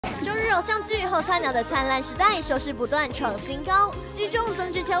偶像剧后菜鸟的灿烂时代收视不断创新高，剧中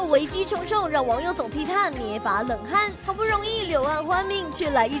曾之乔危机重重，让网友总替他捏把冷汗。好不容易柳暗花明，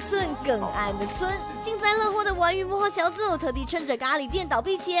却来一寸更暗的村。幸灾乐祸的玩鱼幕后小组特地趁着咖喱店倒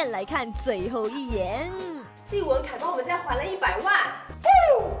闭前来看最后一眼。季文凯帮我们家还了100万。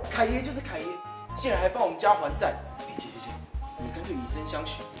凯爷就是凯爷，竟然还帮我们家还债。姐，你干脆以身相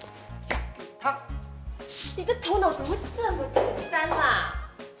许，嫁给他。你的头脑怎么会这么简单啦？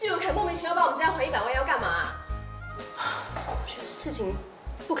季文凯莫名其妙帮我们家还100万要干嘛？我觉得事情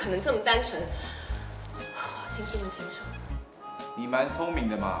不可能这么单纯，我清楚很清楚。你蛮聪明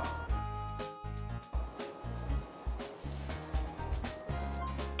的嘛。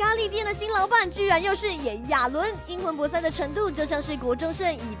咖喱店的新老板居然又是炎亚纶，阴魂不散的程度就像是国中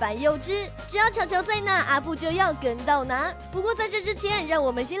生一般幼稚。只要巧巧在哪，阿布就要跟到哪。不过在这之前，让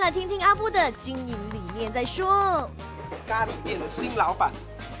我们先来听听阿布的经营理念再说。咖喱店的新老板，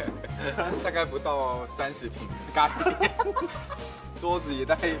大概不到30平的咖喱店，桌子也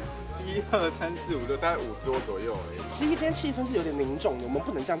大概1、2、3、4、5，大概5桌左右而已。其实今天气氛是有点凝重的，我们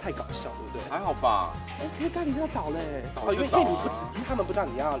不能这样太搞笑，对不对？还好吧。可是咖喱店要倒嘞，倒因为他们不知道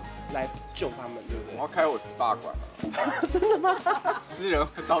你要来救他们，对不对？我要开我 SPA 馆了。真的吗？私人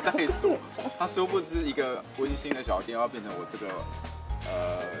招待所。他殊不知一个温馨的小店要变成我这个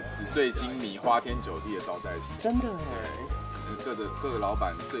纸醉金迷、花天酒地的招待所。真的哎。各个老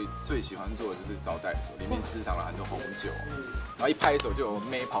板最喜欢做的就是招待所，里面私藏了很多红酒，然后一拍手就有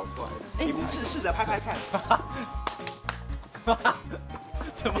妹跑出来。你试着拍拍看。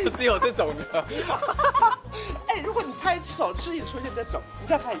怎么只有这种的？如果你拍手是一直出现这种，你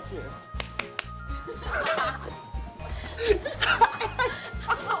再拍一遍。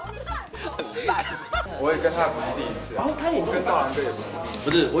很烂。我也跟他不是第一次，然后他也跟道兰哥也不是。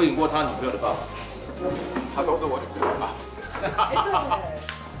不是，我引过他女朋友的爸爸。他都是我女朋友吧？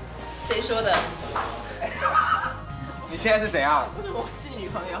谁说的？你现在是怎样？我是女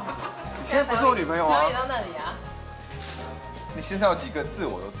朋友。你现在不是我女朋友啊？哪里到那里啊？你身上有几个字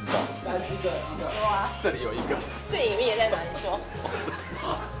我都知道。几个？说啊。这里有一个。最隐秘的在哪里？说。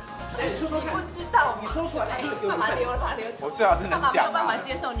你说说看。不知道，你说出来。爸爸留。我最好是能讲。没有办法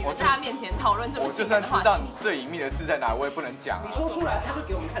接受女儿在他面前讨论这么我就算知道你最隐秘的字在哪，我也不能讲。你说出来，他就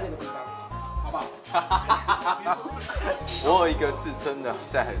给我们看那个地方。好不好？我有一个自称的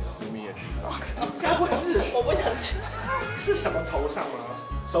在很私密的地方。该不会是？我不想吃。是什么头上吗？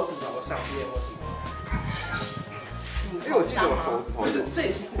手指头上面或什么？因为我记得我手指头不是，这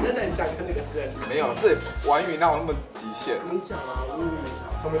也是那你讲跟那个针没有，这玩语哪有那么极限？你讲啊，我没讲，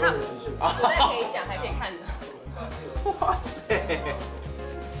他们那么极限。我在可以讲，还可以看的。哇塞！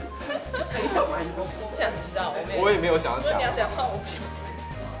可以讲吗？我不想知道，我也没有想要讲。你要讲话，我不想。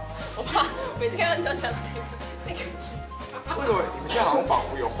我怕每次看到你都想到那个字。为什么你们现在好像仿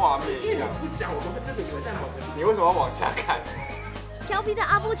佛有画面一样？不讲，我们会真的以为在某个地方。你为什么要往下看？调皮的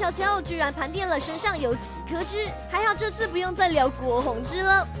阿布巧巧居然盘点了身上有几颗痣，还好这次不用再聊郭宏志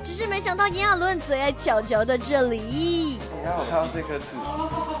了。只是没想到炎亚纶最爱巧巧的这里。你让我看到这颗痣，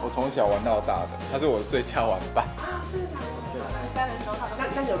我从小玩到大的，它是我的最佳玩伴。3的时候，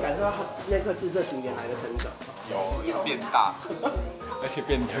那你有感受到他那颗痣这几年来的成长？有变大，而且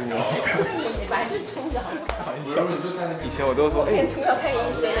变秃了。你本来就秃的，很小。以前我都说，变秃要看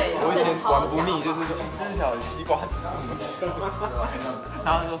医生嘞。我以前玩不腻，就是说，真小的西瓜籽怎么吃？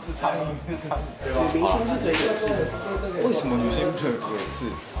然后说是苍蝇，是苍蝇，对吧？女明星是可以有痣的，为什么女星不能有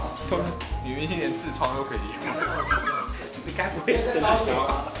痣？女明星连痔疮都可以有。你该不会真的是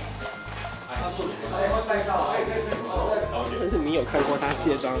吗？但是你有看过他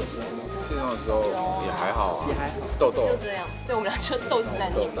卸妆的时候吗？卸妆的时候也还好啊，也还好，痘痘就这样，对我们俩就豆子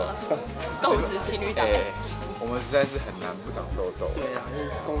男女嘛，豆子情侣档。我们实在是很难不长痘痘。对啊，因为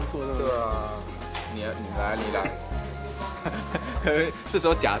工作那么。对啊，你来。可是这时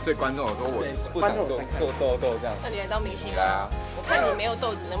候假设观众有说我就是不想做痘痘这样，那你来当明星来啊！我看你没有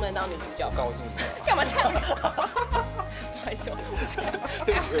豆子，能不能当女主角？告诉你，干嘛这样？不好意思，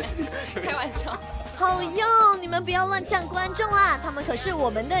对不起，开玩笑。好哟，你们不要乱呛观众啦，他们可是我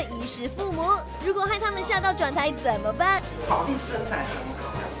们的衣食父母，如果害他们吓到转台怎么办？好，你身材很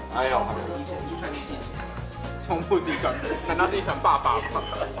好，哎呦，遗传姐姐，胸部是遗传，难道是遗传爸爸吗？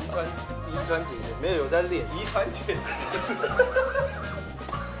遗传姐姐没有在练，遗传姐姐。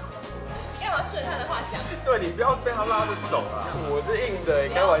干嘛顺着他的话讲？对你不要被他拉着走啊！我是硬的，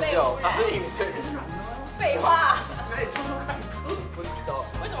开玩笑，他是硬的。废话。不知道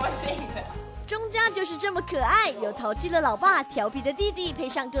为什么会是硬的？钟家就是这么可爱，有淘气的老爸，调皮的弟弟，配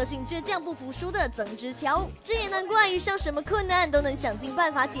上个性倔强、不服输的曾之乔，这也难怪遇上什么困难都能想尽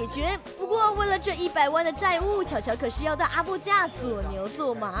办法解决。不过为了这100万的债务，巧巧可是要到阿布家做牛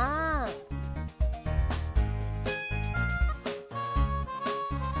做马。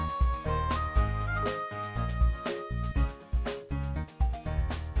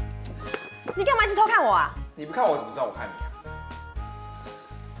你干嘛一直偷看我啊？你不看我怎么知道我看你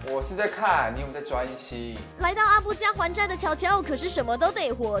啊？我是在看你有没有在专心。来到阿布家还债的乔乔，可是什么都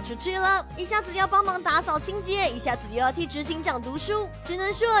得豁出去了，一下子要帮忙打扫清洁，一下子又要替执行长读书，只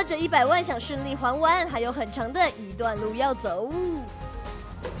能说这100万想顺利还完，还有很长的一段路要走。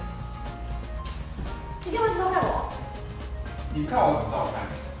你干嘛一直偷看我？你不看我怎么知道我看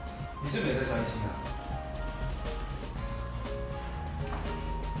你？你是没在专心啊？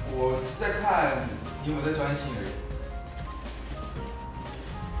我只是在看你有没有在专心而已。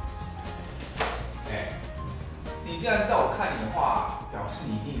你既然知道我看你的话，表示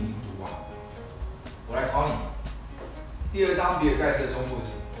你一定没读啊。我来考你，第2章比尔盖茨的中部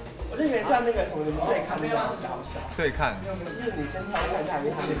是什么？我就以为像那个什么，你们对看那样子好笑。对看。就是你先挑看看，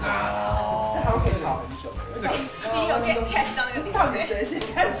因为他那个，这好像可以吵很久。你有 catch 到那个地方？到底谁先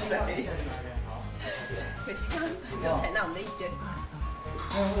看谁？可惜刚刚没有采纳我们的意见。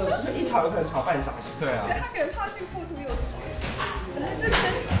就是一吵有可能吵半小时。对啊。他可能怕去破图有毒。可能真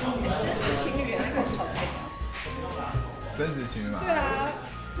实情侣那个吵太大。真实情侣嘛？对啊，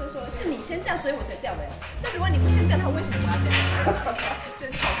就是说是你先这样，所以我才掉的。那如果你不先这样，他为什么我要这样？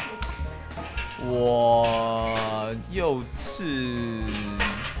真吵不。我幼稚，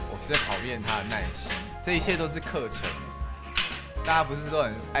我是在考验他的耐心。这一切都是课程，大家不是都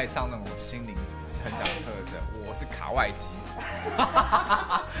很爱上那种心灵成长课程？我是卡外机。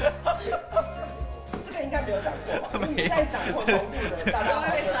这个应该没有讲过吧？你在讲过同步的，大家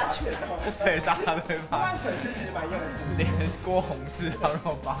会被抓出来。对，大家都会发现。粉丝其实蛮用心的，连郭宏志他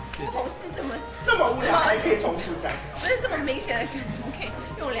都发现。郭宏志这么无聊还可以重复讲，不是这么明显的梗，我可以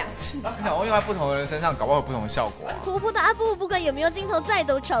用2次。我想，我用在不同的人身上，搞不好有不同的效果啊。活泼的阿布不管有没有镜头在，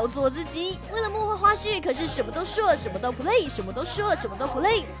都炒作自己。为了幕后花絮，可是什么都说，什么都 play， 什么都说，什么都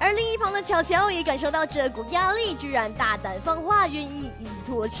play。而另一旁的乔乔也感受到这股压力，居然大胆放话，愿意一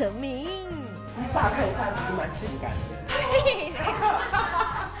脱成名。乍看一下其实蛮性感的，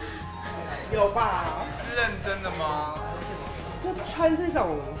有吧？是认真的吗？就穿这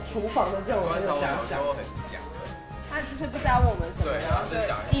种厨房的这种有想时候很假。他就是不知道问我们什么，对然后就就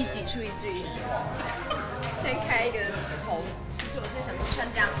讲一挤出一句，先开一个头。其实我是想说穿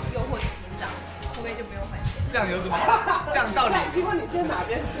这样诱惑执行长，会不会就不用还钱？这样有什么好？这样到底？请问你今天哪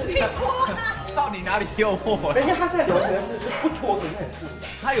边是？到底哪里诱惑？因为他现在流行的是不脱可是很性感。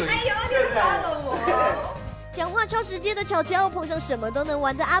他有一。哎呦，你发了我！讲话超直接的乔乔碰上什么都能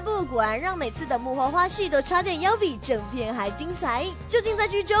玩的阿布，果然让每次的幕后花絮都差点要比正片还精彩。究竟在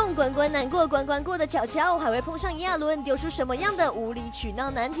剧中关关难过关关过的乔乔，还会碰上炎亚纶丢出什么样的无理取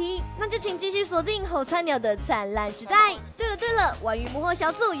闹难题？那就请继续锁定后菜鸟的灿烂时代。对了，玩娱幕后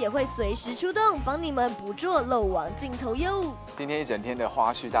小组也会随时出动，帮你们捕捉漏网镜头哟。今天一整天的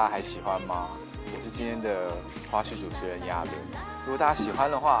花絮，大家还喜欢吗？我是今天的花絮主持人亚纶。如果大家喜欢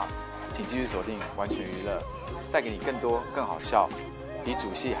的话，请继续锁定完全娱乐，带给你更多更好笑、比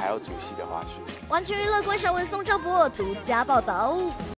主戏还要主戏的花絮。完全娱乐关韶文、宋兆博独家报道。